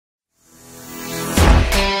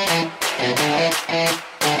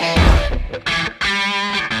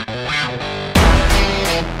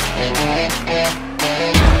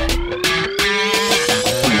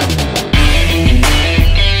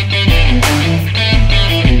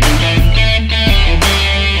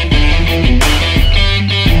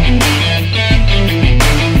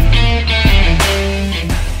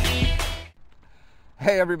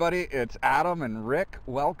everybody, it's Adam and Rick.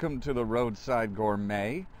 Welcome to the Roadside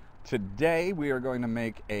Gourmet. Today we are going to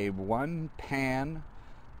make a one-pan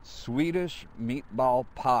Swedish meatball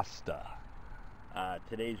pasta.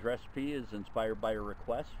 Today's recipe is inspired by a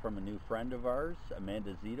request from a new friend of ours,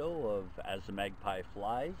 Amanda Zito of As the Magpie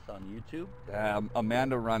Flies on YouTube.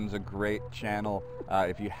 Amanda runs a great channel.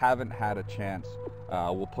 If you haven't had a chance,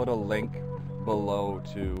 we'll put a link below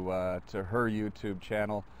to her YouTube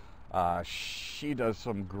channel. She does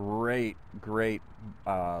some great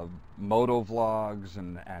moto vlogs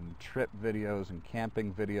and trip videos and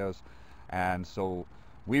camping videos, and so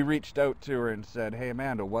we reached out to her and said, "Hey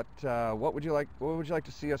Amanda, what would you like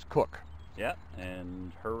to see us cook?" Yeah,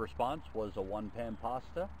 and her response was a one-pan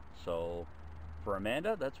pasta. So for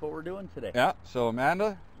Amanda, that's what we're doing today. Yeah, so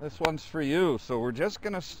Amanda, this one's for you. So we're just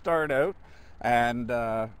gonna start out, and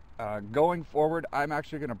going forward, I'm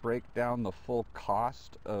actually going to break down the full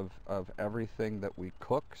cost of everything that we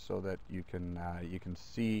cook, so that you can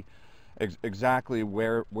see exactly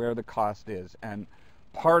where the cost is. And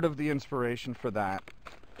part of the inspiration for that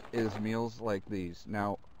is meals like these.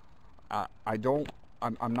 Now, I'm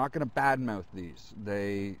not going to badmouth these.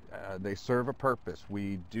 They serve a purpose.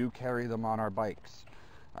 We do carry them on our bikes,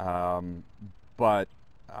 but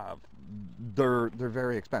they're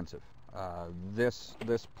very expensive. This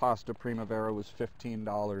pasta primavera was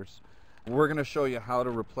 $15. We're going to show you how to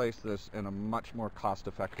replace this in a much more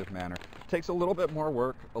cost-effective manner. It takes a little bit more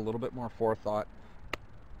work, a little bit more forethought.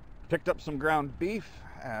 Picked up some ground beef,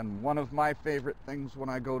 and one of my favorite things when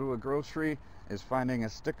I go to a grocery is finding a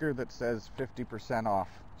sticker that says 50% off.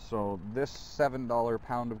 So this $7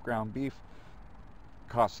 pound of ground beef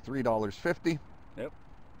costs $3.50. Yep.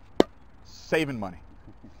 Saving money.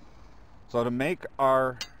 So to make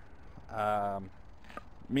our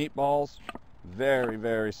meatballs,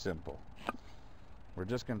 very simple. We're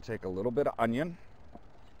just going to take a little bit of onion,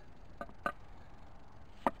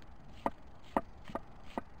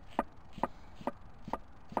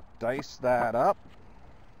 dice that up.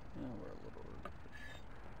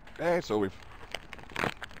 Okay, so we've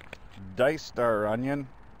diced our onion.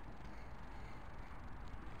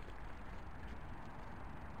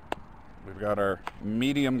 We've got our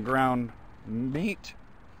medium ground meat.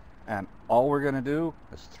 And all we're going to do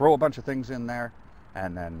is throw a bunch of things in there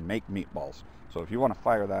and then make meatballs. So if you want to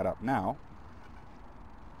fire that up now.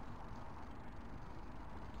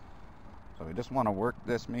 So we just want to work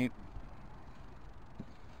this meat.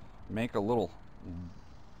 Make a little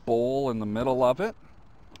bowl in the middle of it.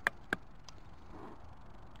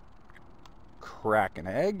 Crack an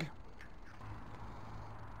egg.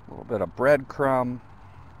 A little bit of breadcrumb.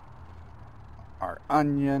 Our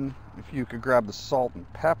onion, if you could grab the salt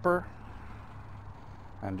and pepper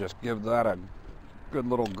and just give that a good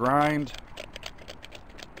little grind.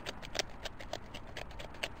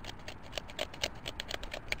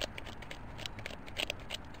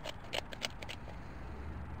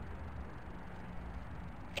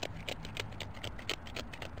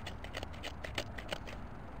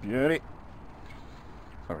 Beauty.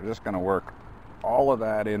 So we're just going to work all of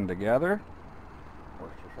that in together.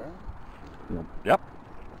 Yep.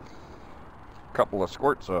 A couple of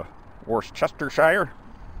squirts of Worcestershire,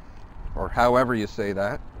 or however you say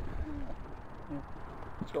that.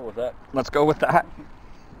 Let's go with that. Let's go with that.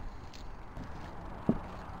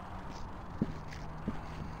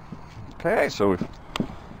 Okay, so we've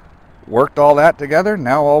worked all that together.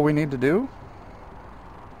 Now all we need to do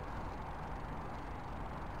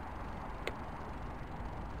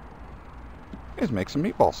is make some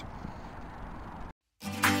meatballs.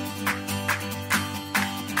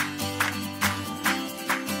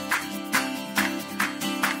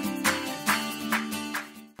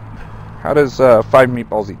 How does 5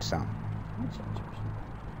 meatballs each sound? That sounds awesome.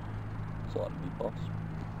 That's a lot of meatballs.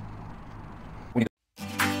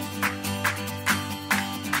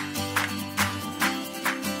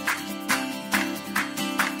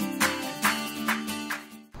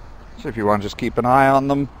 So if you want to just keep an eye on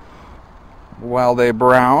them while they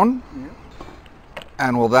brown. Yep.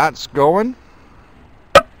 And while that's going,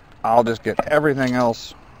 I'll just get everything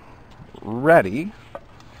else ready.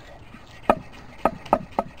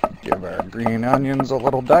 Give our green onions a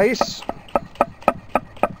little dice.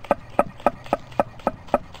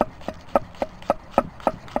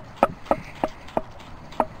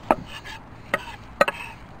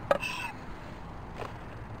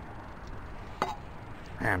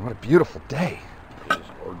 Man, what a beautiful day. It is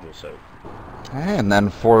gorgeous out. And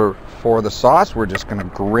then for the sauce, we're just going to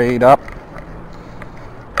grate up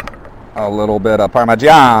a little bit of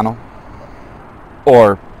Parmigiano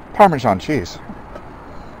or Parmesan cheese.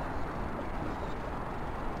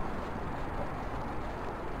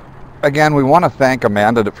 again, we want to thank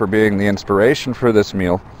Amanda for being the inspiration for this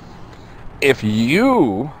meal. If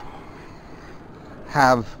you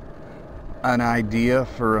have an idea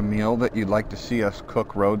for a meal that you'd like to see us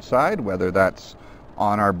cook roadside, whether that's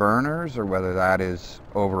on our burners or whether that is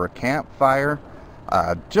over a campfire,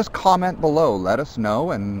 just comment below. Let us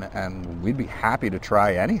know, and we'd be happy to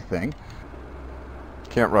try anything.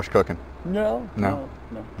 Can't rush cooking. No. No.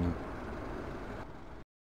 You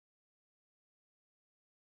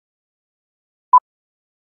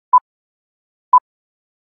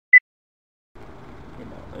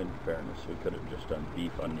know, in fairness, we could have just done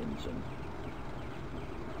beef, onions, and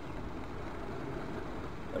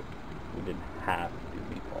like we didn't have to do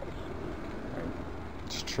meatballs, right?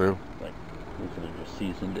 It's true. Like we could have just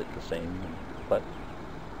seasoned it the same, but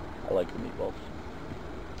I like the meatballs.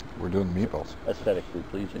 We're doing meatballs. Aesthetically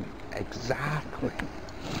pleasing. Exactly.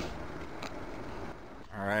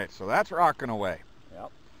 All right, so that's rocking away.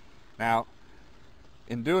 Yep. Now,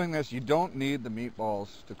 in doing this, you don't need the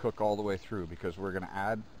meatballs to cook all the way through, because we're going to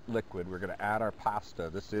add liquid. We're going to add our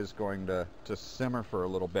pasta. This is going to simmer for a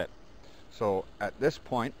little bit. So at this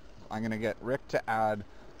point, I'm going to get Rick to add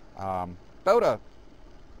about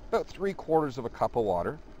 3/4 of a cup of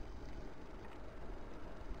water.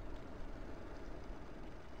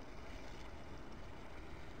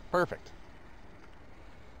 Perfect.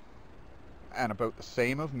 And about the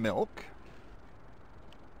same of milk.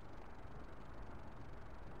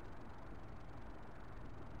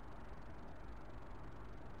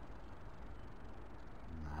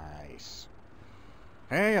 Nice.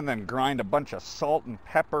 Okay, and then grind a bunch of salt and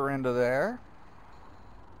pepper into there.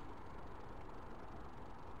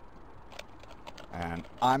 And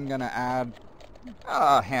I'm going to add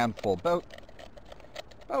a handful, about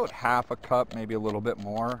half a cup, maybe a little bit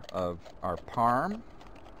more, of our parm.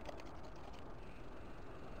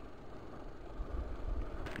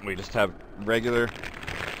 We just have regular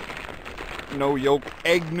no yolk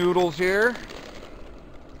egg noodles here.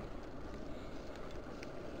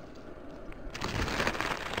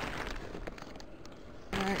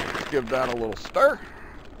 All right, give that a little stir.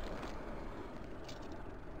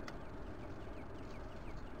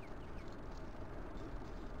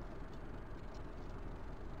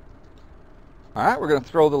 All right, we're going to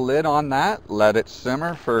throw the lid on that, let it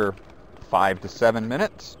simmer for 5 to 7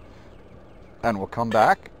 minutes, and we'll come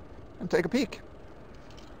back and take a peek.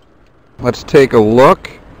 Let's take a look.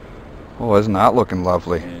 Oh, isn't that looking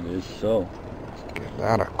lovely? It is so. Let's give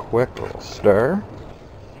that a quick little stir.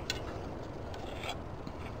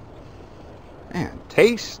 And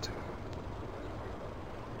taste.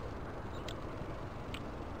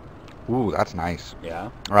 Ooh, that's nice. Yeah.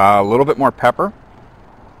 A little bit more pepper.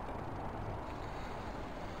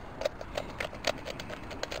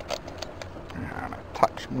 And a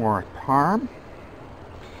touch more parm.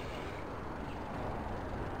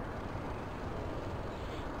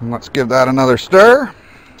 And let's give that another stir.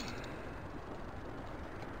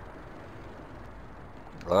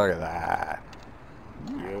 Look at that.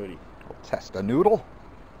 Beauty. We'll test a noodle.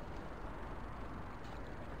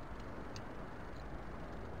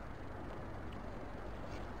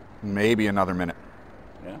 Maybe another minute.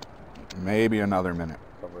 Yeah. Maybe another minute.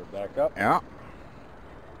 Cover it back up. Yeah.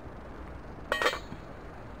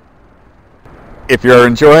 If you're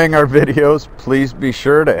enjoying our videos, please be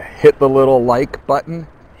sure to hit the little like button,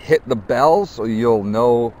 hit the bell so you'll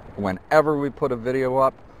know whenever we put a video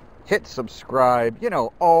up, hit subscribe, you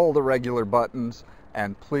know, all the regular buttons,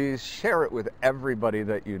 and please share it with everybody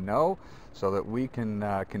that you know so that we can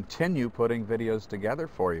continue putting videos together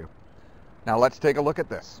for you. Now let's take a look at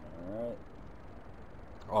this. All right.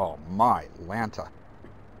 Oh my Lanta.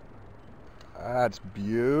 That's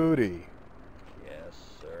beauty. Yes,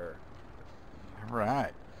 sir. All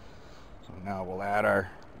right. So now we'll add our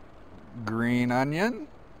green onion.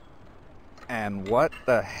 And what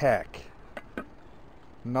the heck?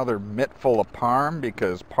 Another mittful of parm,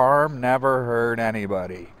 because parm never hurt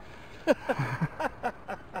anybody. I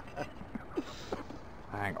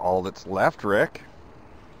think all that's left, Rick.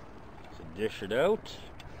 So dish it out.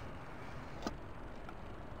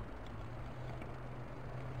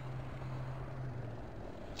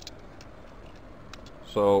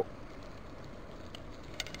 So,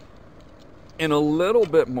 in a little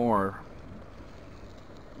bit more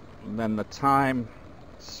than the time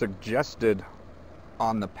suggested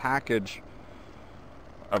on the package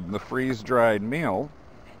of the freeze-dried meal,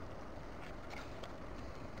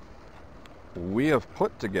 we have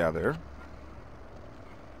put together,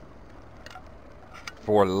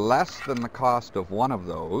 for less than the cost of one of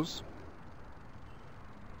those,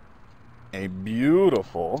 a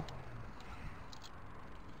beautiful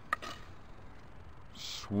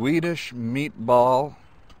Swedish Meatball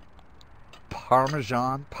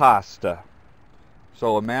Parmesan pasta.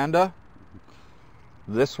 So Amanda,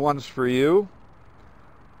 this one's for you.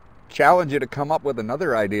 Challenge you to come up with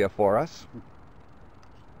another idea for us.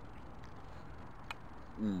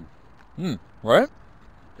 Right?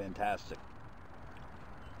 Fantastic.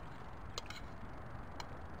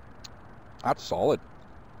 That's solid.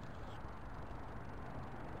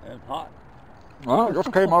 And hot. Well, it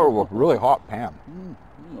just came out of a really hot pan.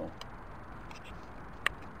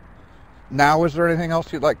 Now, is there anything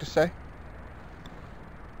else you'd like to say?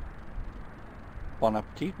 Bon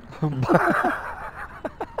appetit.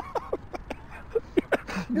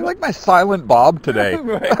 You're like my silent Bob today.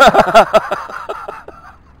 Right.